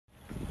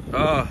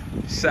Oh,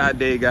 sad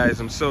day, guys.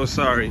 I'm so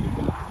sorry.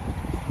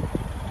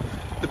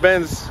 The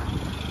Benz,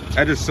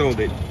 I just sold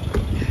it.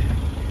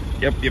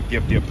 Yep.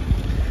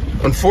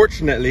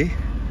 Unfortunately,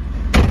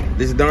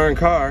 this darn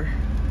car,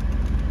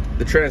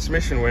 the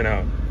transmission went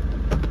out.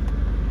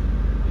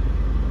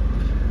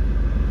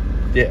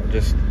 Yeah,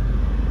 just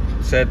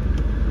said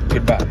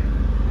goodbye.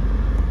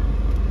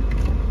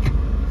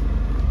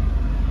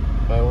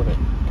 Why would it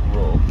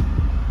roll?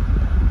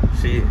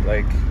 See,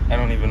 like, I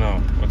don't even know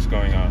what's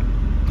going on.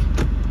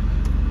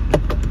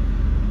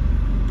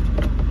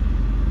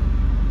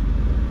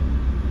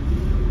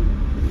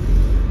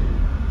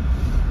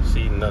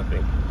 See,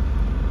 nothing.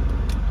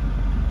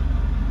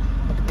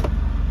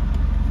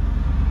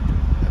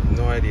 I have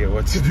no idea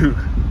what to do.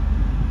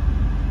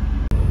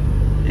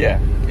 Yeah,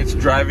 it's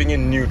driving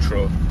in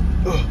neutral.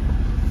 Ugh.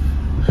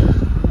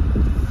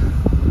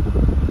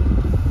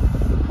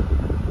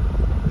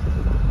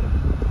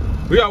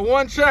 We got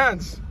one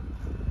chance.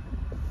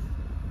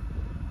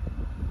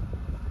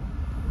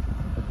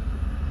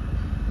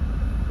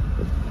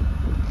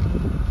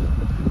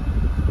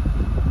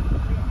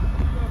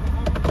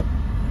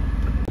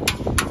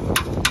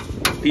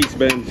 Peace,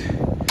 Benz.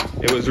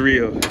 It was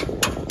real.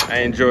 I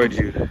enjoyed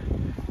you.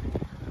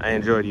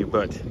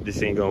 But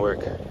this ain't gonna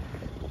work.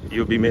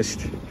 You'll be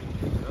missed.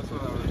 That's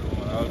what I was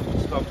doing. I was gonna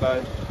stop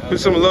by. Put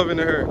some love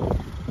into her.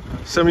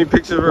 Send me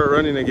pictures of her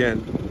running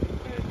again.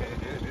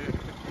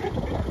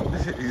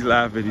 He's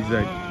laughing. He's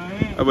like,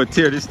 I'm gonna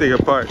tear this thing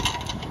apart.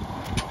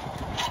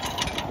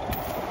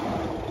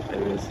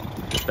 Anyways,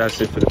 that's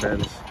it for the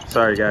Benz.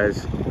 Sorry,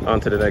 guys. On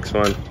to the next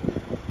one.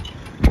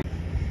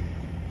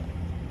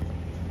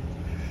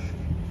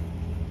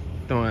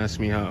 Don't ask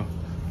me how.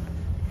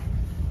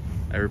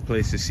 I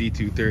replaced the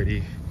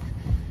C230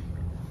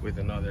 with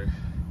another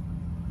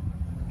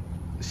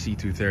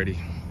C230.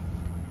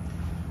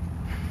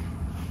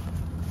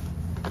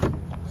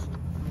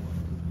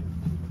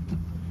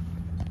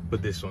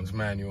 But this one's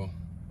manual.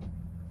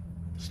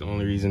 It's the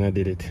only reason I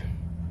did it.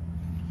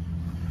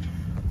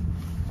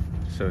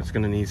 So it's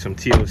gonna need some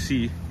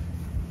TLC,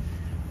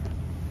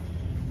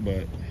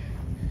 but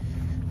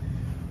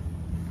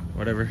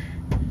whatever.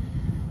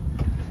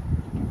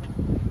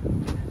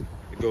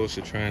 It goes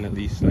to try and at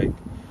least like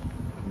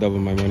double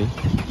my money.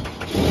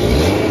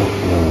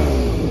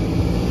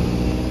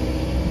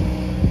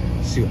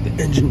 See what the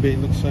engine bay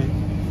looks like.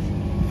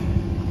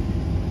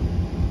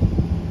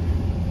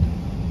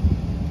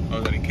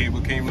 Oh, the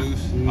cable came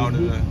loose out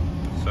of the.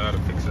 So I had to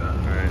fix that. All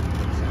right.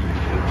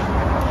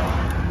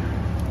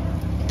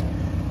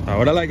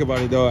 What I like about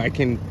it though, I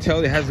can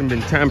tell it hasn't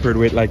been tampered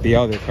with like the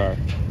other car.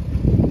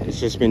 It's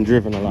just been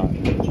driven a lot,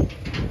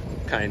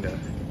 kinda,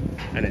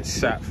 and it's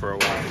sat for a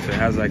while, so it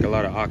has like a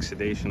lot of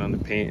oxidation on the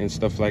paint and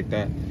stuff like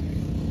that.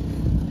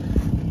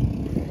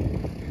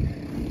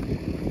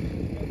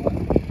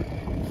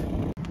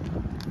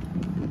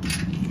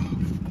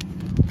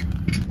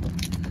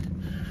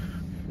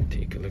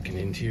 Take a look at the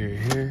interior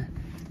here.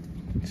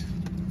 It's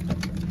not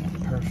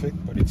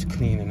perfect, but it's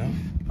clean enough.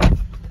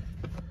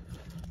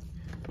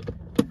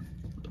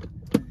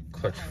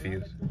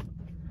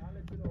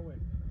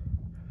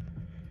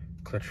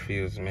 Clutch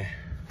fuse, man.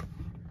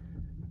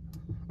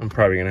 I'm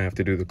probably gonna have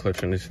to do the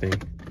clutch on this thing,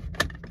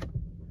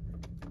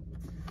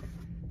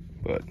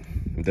 but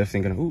I'm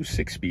definitely gonna. Ooh,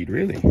 6-speed,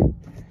 really?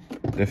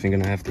 Definitely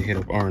gonna have to hit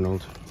up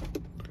Arnold.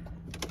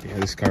 Yeah,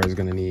 this car is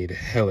gonna need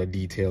hella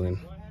detailing.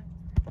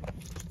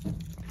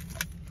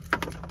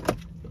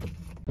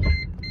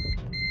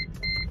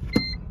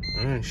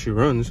 All right, she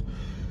runs.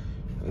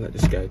 I'll let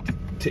this guy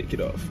take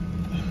it off.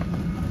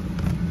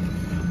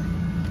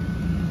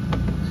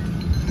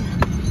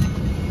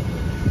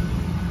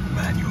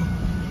 Manual.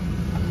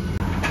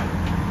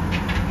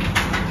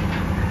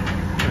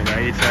 I got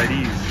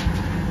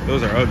HIDs.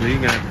 Those are ugly.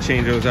 You're gonna have to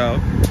change those out.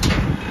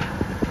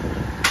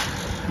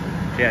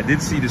 Yeah, I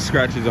did see the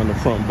scratches on the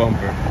front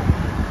bumper.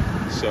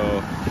 So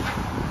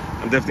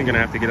I'm definitely gonna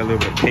have to get a little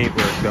bit of paint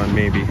work done,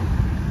 maybe.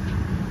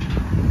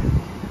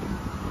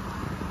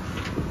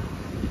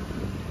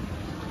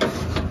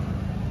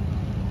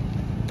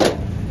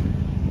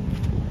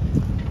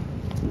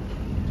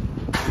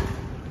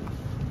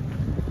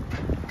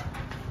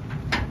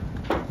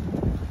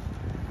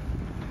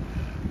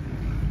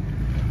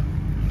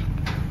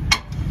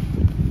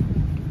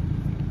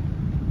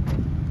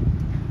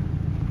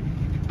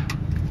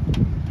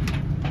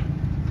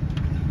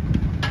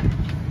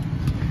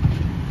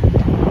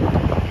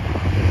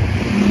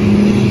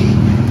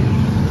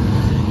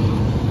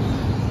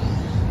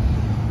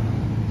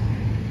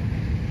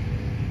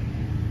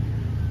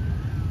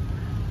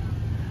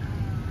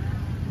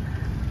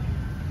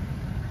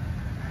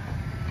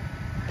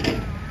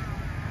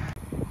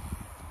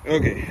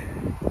 Okay,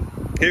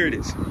 here it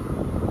is.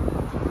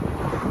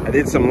 I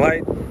did some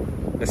light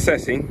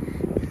assessing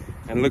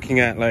and looking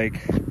at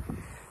like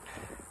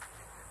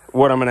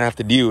what I'm gonna have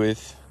to deal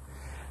with.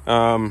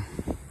 I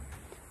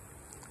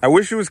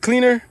wish it was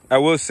cleaner. I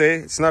will say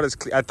it's not as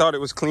clean. I thought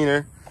it was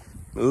cleaner.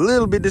 A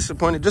little bit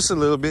disappointed, just a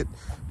little bit,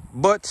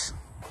 but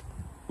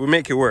we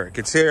make it work.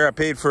 It's here, I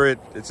paid for it,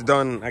 it's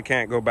done, I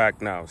can't go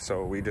back now.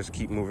 So we just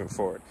keep moving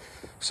forward.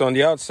 So on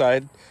the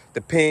outside,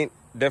 the paint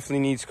definitely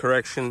needs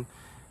correction.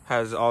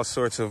 Has all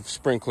sorts of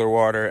sprinkler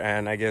water,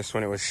 and I guess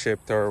when it was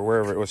shipped or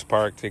wherever it was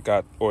parked, it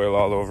got oil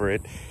all over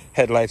it.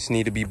 Headlights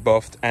need to be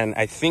buffed, and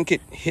I think it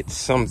hit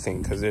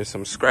something because there's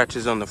some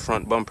scratches on the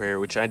front bumper here,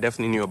 which I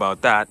definitely knew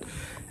about that.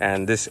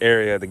 And this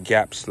area, the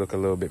gaps look a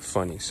little bit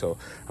funny, so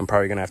I'm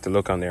probably gonna have to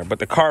look on there. But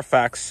the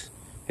Carfax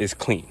is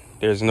clean.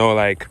 There's no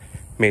like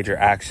major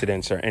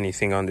accidents or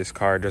anything on this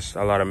car, just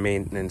a lot of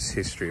maintenance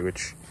history,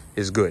 which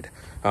is good.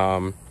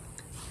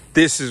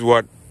 This is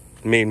what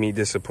made me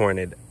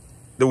disappointed.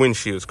 The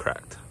windshield's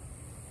cracked,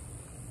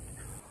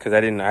 because I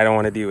don't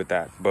want to deal with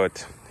that,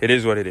 but it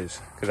is what it is,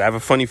 because I have a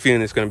funny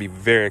feeling it's going to be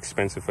very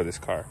expensive for this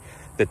car.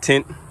 The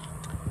tint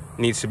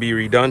needs to be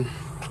redone.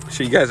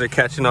 So you guys are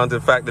catching on to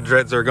the fact the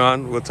dreads are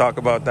gone. We'll talk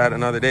about that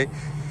another day.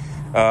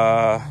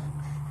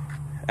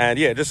 And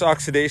yeah, just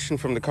oxidation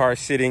from the car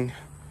sitting.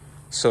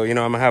 So, you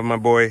know, I'm gonna have my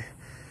boy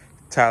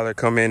Tyler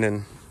come in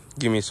and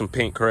give me some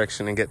paint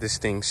correction and get this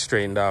thing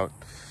straightened out.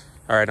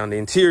 All right, on the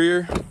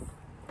interior,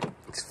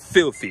 it's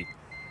filthy.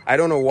 I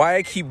don't know why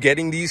I keep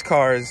getting these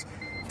cars.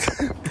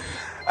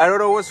 I don't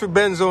know what's for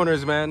Benz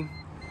owners, man.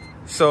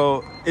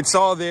 So it's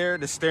all there.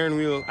 The steering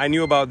wheel, I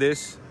knew about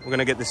this. We're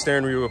gonna get the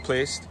steering wheel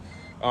replaced.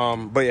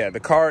 But yeah, the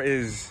car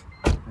is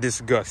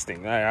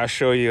disgusting. I'll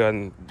show you,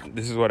 and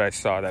this is what I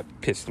saw that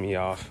pissed me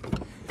off.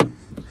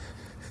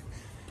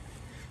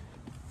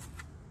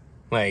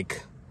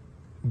 Like,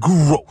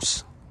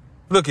 gross.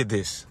 Look at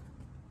this.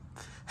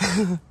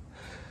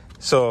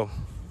 So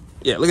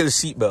yeah, look at the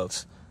seat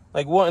belts.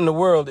 Like, what in the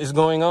world is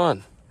going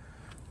on?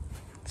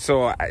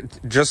 So,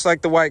 just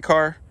like the white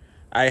car,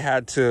 I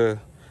have a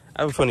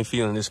funny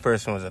feeling this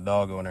person was a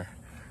dog owner.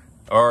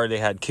 Or they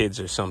had kids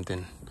or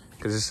something.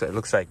 Because it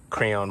looks like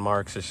crayon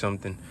marks or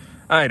something.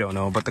 I don't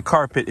know, but the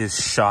carpet is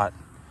shot.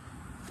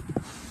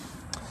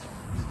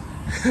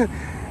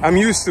 I'm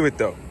used to it,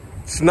 though.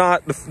 It's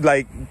not,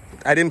 like,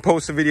 I didn't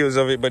post the videos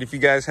of it, but if you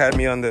guys had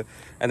me on the...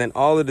 And then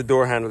all of the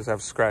door handles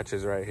have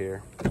scratches right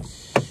here.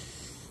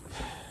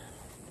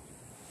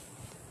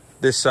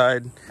 This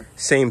side,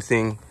 same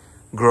thing,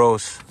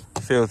 gross,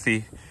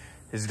 filthy.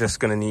 Is just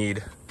gonna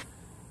need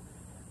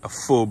a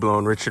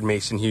full-blown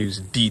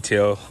RichardMasonHughes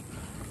detail.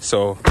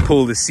 So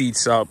pull the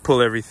seats out,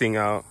 pull everything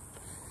out.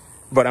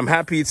 But I'm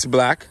happy it's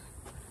black,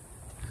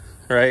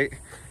 right?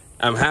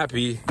 I'm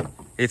happy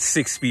it's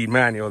 6-speed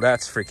manual.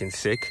 That's freaking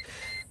sick.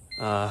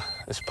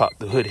 Let's pop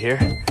the hood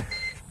here.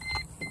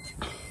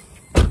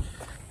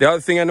 The other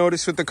thing I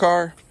noticed with the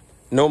car,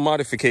 no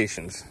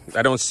modifications.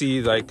 I don't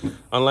see, like,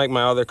 unlike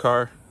my other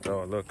car.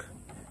 Oh, look.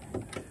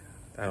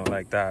 I don't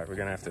like that. We're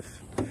gonna have to...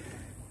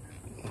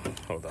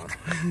 Hold on.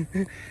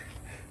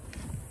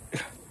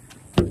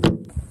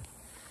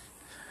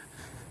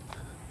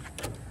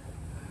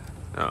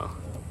 Oh.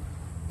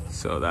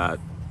 So that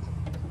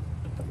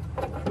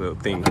little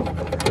thing.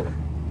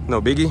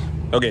 No biggie.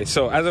 Okay,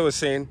 so as I was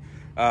saying,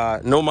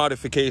 no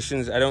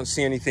modifications. I don't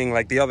see anything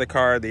like the other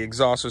car. The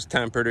exhaust was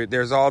tempered.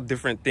 There's all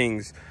different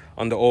things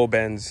on the old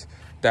Benz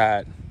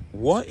that...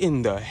 What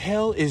in the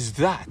hell is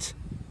that?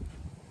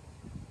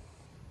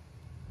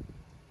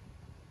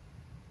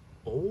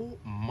 Oh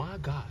my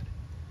God.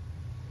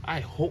 I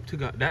hope to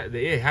God that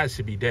it has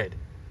to be dead.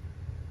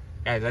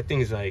 Guys, that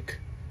thing is like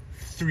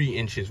 3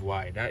 inches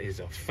wide. That is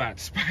a fat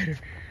spider.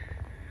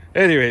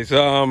 Anyways,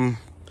 so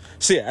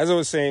yeah, as I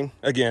was saying,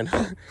 again,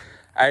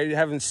 I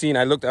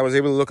was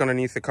able to look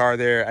underneath the car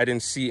there. I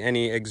didn't see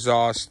any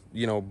exhaust,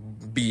 you know,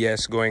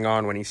 BS going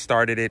on. When he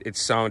started it, it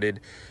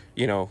sounded,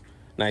 you know,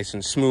 nice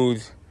and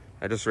smooth.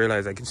 I just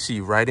realized I could see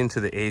right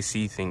into the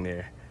AC thing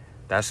there.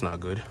 That's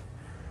not good.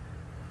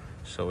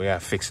 So we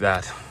gotta fix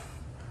that.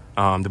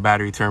 The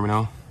battery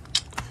terminal,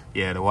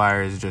 yeah, the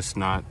wire is just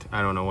not,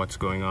 I don't know what's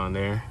going on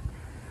there.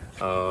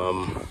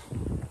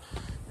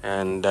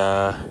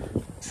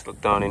 Let's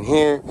look down in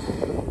here.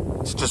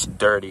 It's just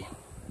dirty.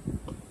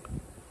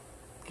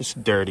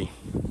 Just dirty.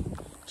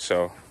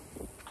 So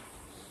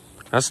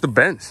that's the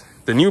Benz,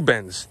 the new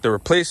Benz, the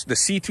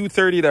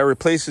C230 that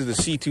replaces the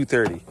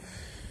C230.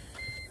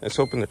 Let's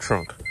open the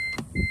trunk.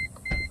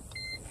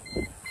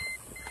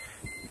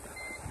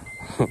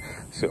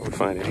 See what we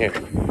find in here.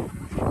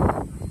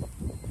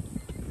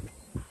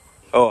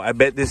 Oh, I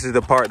bet this is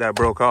the part that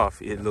broke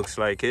off. It looks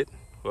like it.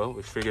 Well,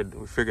 we figured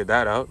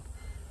that out.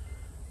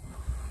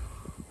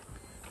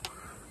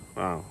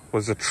 Wow,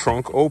 was the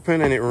trunk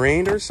open and it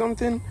rained or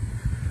something?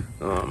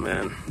 Oh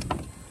man.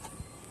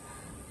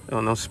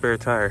 Oh, no spare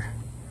tire.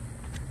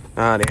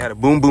 Ah, they had a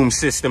boom boom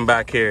system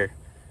back here.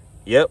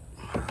 Yep.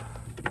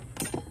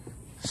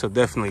 So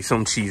definitely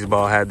some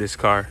cheeseball had this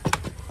car.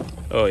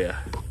 Oh yeah.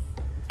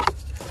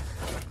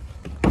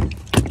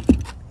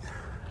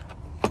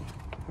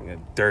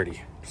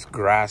 Dirty. There's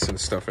grass and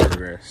stuff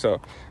everywhere.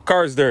 So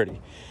car is dirty.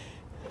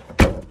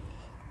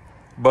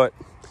 But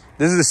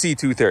this is the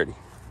C230.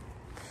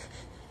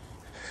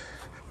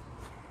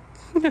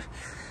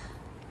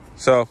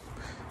 So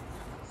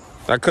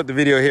I cut the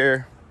video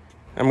here.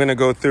 I'm gonna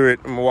go through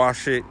it and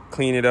wash it,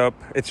 clean it up.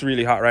 It's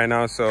really hot right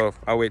now, so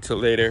I'll wait till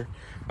later.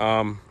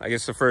 I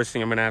guess the first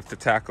thing I'm gonna have to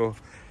tackle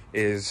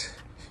is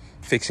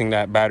fixing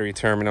that battery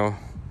terminal,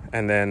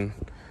 and then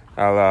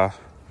I'll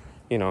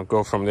you know,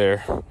 go from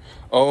there.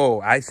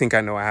 Oh, I think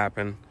I know what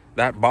happened.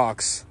 That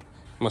box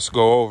must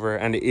go over,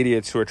 and the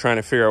idiots who are trying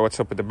to figure out what's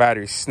up with the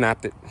battery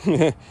snapped it.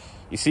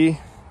 You see?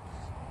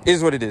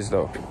 Is what it is,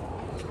 though.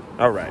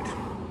 All right.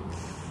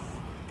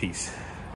 Peace.